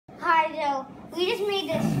guys, we just made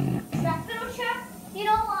this track little track. You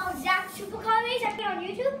know, Zack supercar race I put on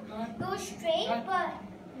YouTube. It goes straight, but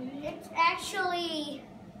it's actually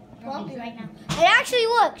bumpy right now. It actually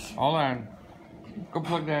works. Hold on. Go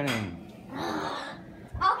plug that in.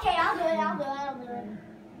 Okay, I'll do it.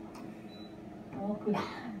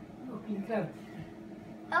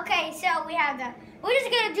 Okay, so we have we're just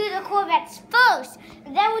gonna do the Corvettes first,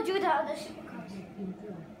 and then we'll do the other supercars.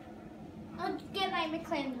 I'll get my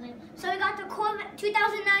McLaren. So we got the Corvette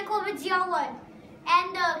 2009 Corvette ZR1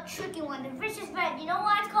 and the tricky one, the Vicious Vet. You know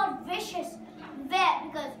why it's called Vicious Vet?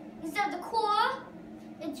 Because instead of the core,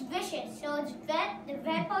 it's vicious. So it's vet. The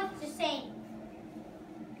vet part's the same.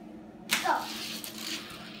 So,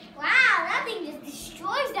 wow, that thing just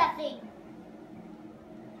destroys that thing.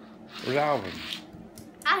 Where's Alvin?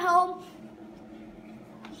 At home.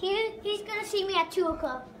 He's gonna see me at 2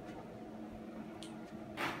 o'clock.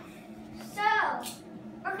 So,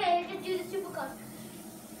 okay, let's do the supercars.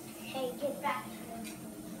 Hey, get back.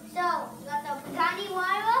 So, we got the Pagani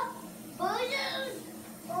Huayra versus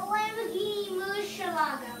the Lamborghini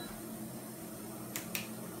Murcielago.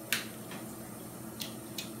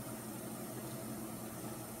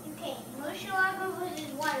 Okay, Murcielago versus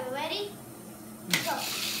Huayra. Ready? Go.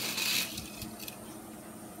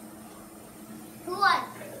 Who won?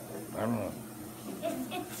 I don't know.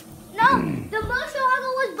 No, the Murcielago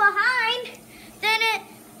was behind, then it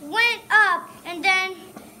went up, and then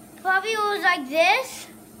probably it was like this.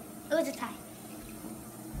 It was a tie.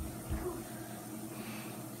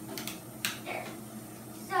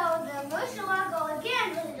 So the Murcielago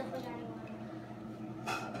again versus the Pagani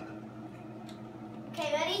Huayra. Okay,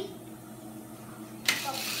 ready?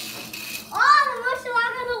 Go. Oh, the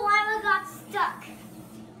Murcielago, the Huayra got stuck.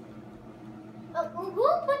 Who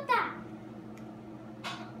put that?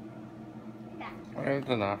 That's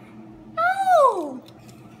enough. No!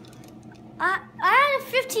 I had a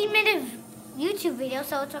 15-minute YouTube video,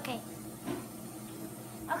 so it's okay.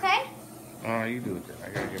 Okay? Oh, you do it then. I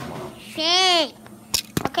gotta get mine. Shit.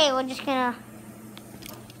 Okay, we're just gonna...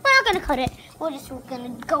 We're not gonna cut it. We're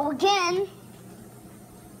gonna go again.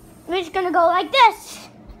 We're just gonna go like this.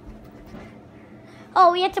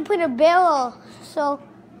 Oh, we have to put a barrel so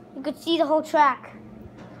you could see the whole track.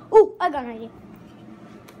 Oh, I got an idea.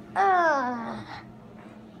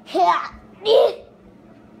 Yeah.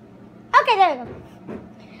 Okay, there we go.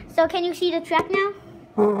 So can you see the track now?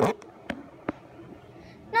 No,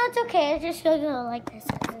 it's okay. It's just gonna go like this.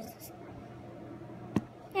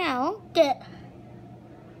 Now,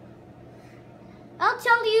 I'll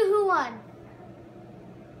tell you who won.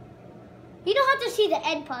 You don't have to see the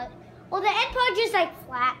end part. Well, the end part just like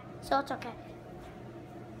flat, so it's okay.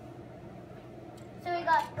 So we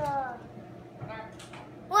got the...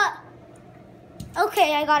 What?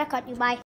 Okay, I gotta cut you. Bye.